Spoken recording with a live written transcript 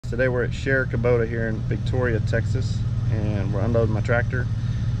Today we're at Kubota here in Victoria, Texas, and we're unloading my tractor.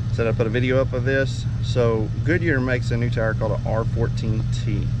 Said I put a video up of this. So Goodyear makes a new tire called an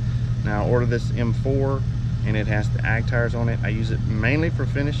R14T. Now I ordered this M4 and it has the ag tires on it. I use it mainly for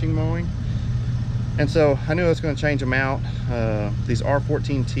finishing mowing. And so I knew I was going to change them out. These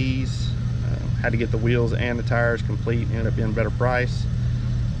R14Ts had to get the wheels and the tires complete, ended up being a better price.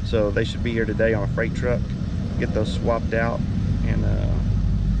 So they should be here today on a freight truck. Get those swapped out, and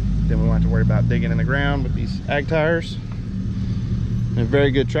then we won't have to worry about digging in the ground with these ag tires. And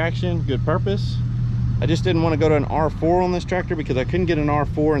very good traction, good purpose. I just didn't want to go to an R4 on this tractor because I couldn't get an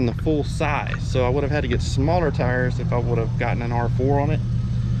R4 in the full size. So I would have had to get smaller tires if I would have gotten an R4 on it.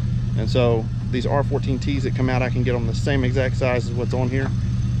 And so these R14Ts that come out, I can get them the same exact size as what's on here.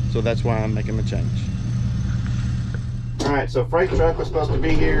 So that's why I'm making the change. All right, so freight truck was supposed to be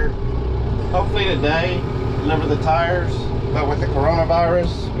here hopefully today, deliver the tires, but with the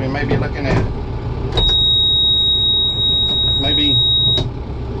coronavirus, we may be looking at maybe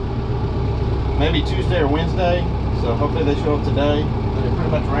Tuesday or Wednesday. So hopefully they show up today. But it pretty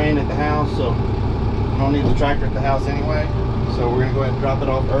much rained at the house, so we don't need the tractor at the house anyway. So we're gonna go ahead and drop it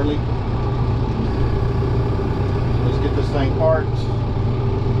off early. Let's get this thing parked,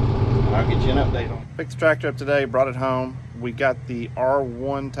 and I'll get you an update on it. Picked the tractor up today, brought it home. We got the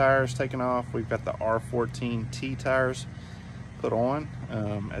R1 tires taken off. We've got the R14T tires put on,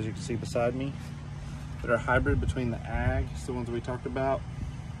 as you can see beside me. They're a hybrid between the ag, the ones we talked about,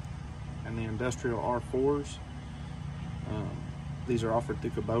 and the industrial R4s. These are offered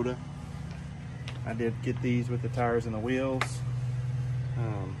through Kubota. I did get these with the tires and the wheels.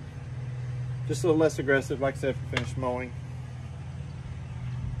 Just a little less aggressive, like I said, for finished mowing.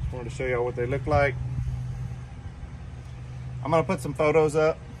 Just wanted to show y'all what they look like. I'm gonna put some photos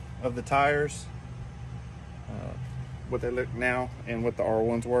up of the tires, what they look now and what the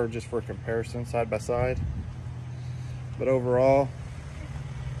R1s were, just for comparison side by side. But overall,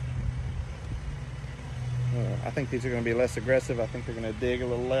 I think these are gonna be less aggressive. I think they're gonna dig a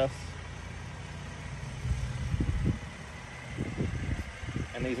little less.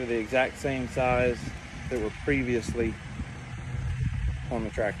 And these are the exact same size that were previously on the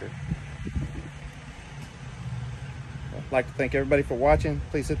tractor. I'd like to thank everybody for watching.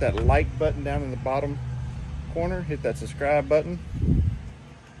 Please hit that like button down in the bottom corner. Hit that subscribe button.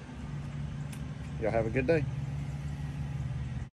 Y'all have a good day.